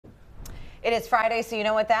It is Friday, so you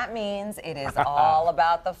know what that means. It is all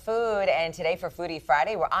about the food. And today for Foodie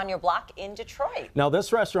Friday, we're on your block in Detroit. Now,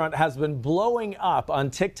 this restaurant has been blowing up on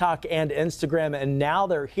TikTok and Instagram, and now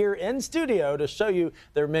they're here in studio to show you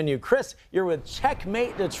their menu. Chris, you're with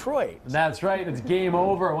Checkmate Detroit. That's right. It's game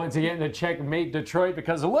over once again to Checkmate Detroit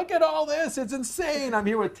because look at all this. It's insane. I'm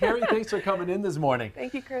here with Terry. Thanks for coming in this morning.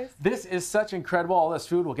 Thank you, Chris. This is such incredible, all this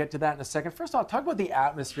food. We'll get to that in a second. First off, talk about the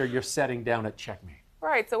atmosphere you're setting down at Checkmate.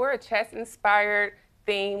 Right, so we're a chess-inspired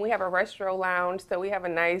theme. We have a restaurant lounge, so we have a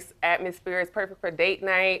nice atmosphere. It's perfect for date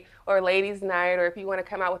night or ladies' night, or if you want to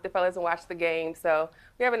come out with the fellas and watch the game. So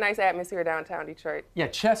we have a nice atmosphere downtown Detroit. Yeah,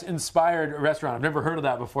 chess-inspired restaurant. I've never heard of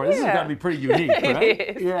that before. This is going to be pretty unique, right?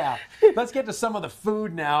 It is. Yeah. Let's get to some of the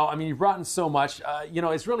food now. I mean, you've brought in so much. You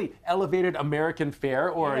know, it's really elevated American fare,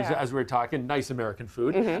 or as we were talking, nice American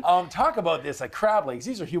food. Talk about this, like crab legs.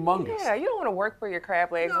 These are humongous. Yeah, you don't want to work for your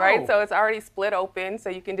crab legs, right? So it's already split open, so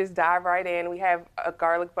you can just dive right in. We have a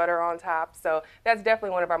garlic butter on top, so that's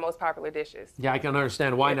definitely one of our most popular dishes. Yeah, I can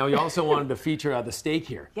understand why. Now, you also wanted to feature the steak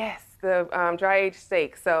here. Yes, the dry-aged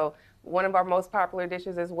steak. So one of our most popular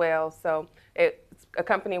dishes as well. So it's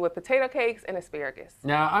accompanied with potato cakes and asparagus.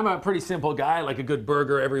 Now, I'm a pretty simple guy, I like a good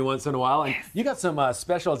burger every once in a while. And you got some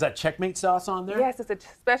special, is that Checkmate sauce on there? Yes, it's a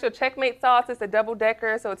special Checkmate sauce. It's a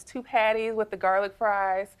double-decker, so it's 2 patties with the garlic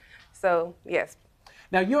fries. So, yes.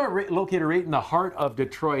 Now, you're located right in the heart of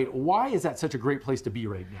Detroit. Why is that such a great place to be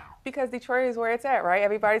right now? Because Detroit is where it's at, right?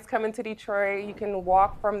 Everybody's coming to Detroit. You can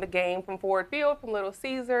walk from the game, from Ford Field, from Little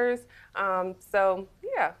Caesars. So,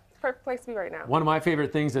 yeah, perfect place to be right now. One of my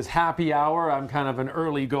favorite things is happy hour. I'm kind of an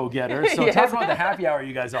early go-getter. So tell us about the happy hour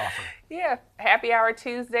you guys offer. Yeah, happy hour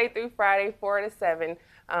Tuesday through Friday, 4 to 7.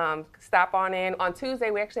 Stop on in. On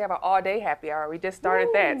Tuesday, we actually have an all-day happy hour. We just started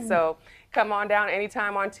that. So come on down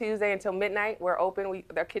anytime on Tuesday until midnight. We're open.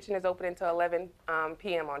 Our kitchen is open until 11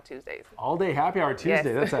 p.m. on Tuesdays. All-day happy hour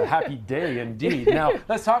Tuesday. Yes. That's a happy day indeed. Now,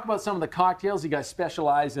 let's talk about some of the cocktails. You guys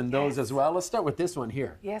specialize in those as well. Let's start with this one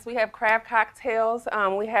here. Yes, we have crab cocktails.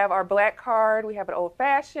 We have our black card. We have an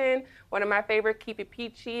old-fashioned. One of my favorite, Keep It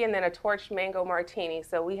Peachy, and then a torched mango martini.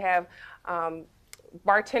 So we have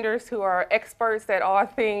bartenders who are experts at all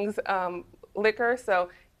things liquor. So,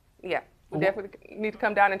 yeah, we definitely need to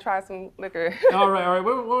come down and try some liquor. All right.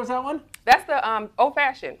 What was that one? That's the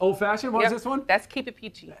old-fashioned. Old-fashioned? What was this one? That's Keep It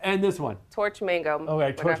Peachy. And this one? Torch mango.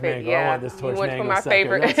 Okay, torch mango. Yeah, I want this torch mango. One for my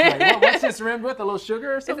favorite. That's right. What's this rimmed with? A little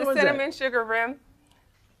sugar or something? It's a cinnamon sugar rim.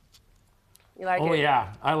 You like it? Oh,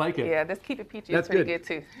 yeah. I like it. Yeah, this Keep It Peachy That's is pretty good,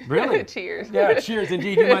 too. Really? Cheers. Yeah, cheers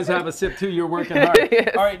indeed. You must have a sip, too. You're working hard.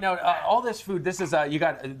 Yes. All right, now, all this food, this is, you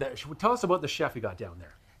got, tell us about the chef you got down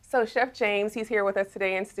there. So Chef James, he's here with us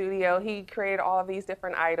today in studio. He created all of these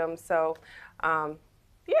different items. So,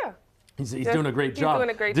 yeah. He's doing a great job. He's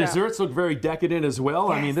doing a great job. Desserts look very decadent as well.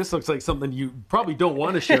 Yes. I mean, this looks like something you probably don't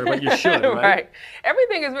want to share, but you should, right? Right.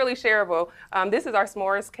 Everything is really shareable. This is our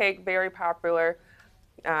s'mores cake, very popular.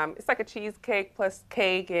 It's like a cheesecake plus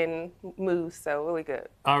cake and mousse, so really good.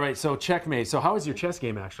 All right, so Checkmate. So how is your chess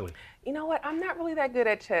game, actually? You know what? I'm not really that good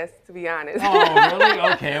at chess, to be honest. Oh, really?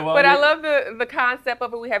 Okay. Well, but I love the concept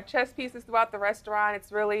of it. We have chess pieces throughout the restaurant.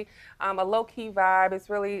 It's really a low-key vibe. It's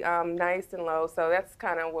really nice and low, so that's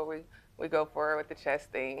kind of what we go for with the chess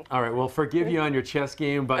thing. All right, well, forgive you on your chess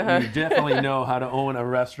game, but you definitely know how to own a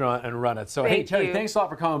restaurant and run it. So, hey, Terry, thanks a lot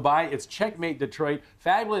for coming by. It's Checkmate Detroit.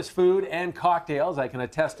 Fabulous food and cocktails. I can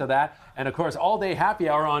attest to that. And, of course, all-day happy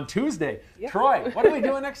hour on Tuesday. Troy, what are we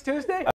doing next Tuesday?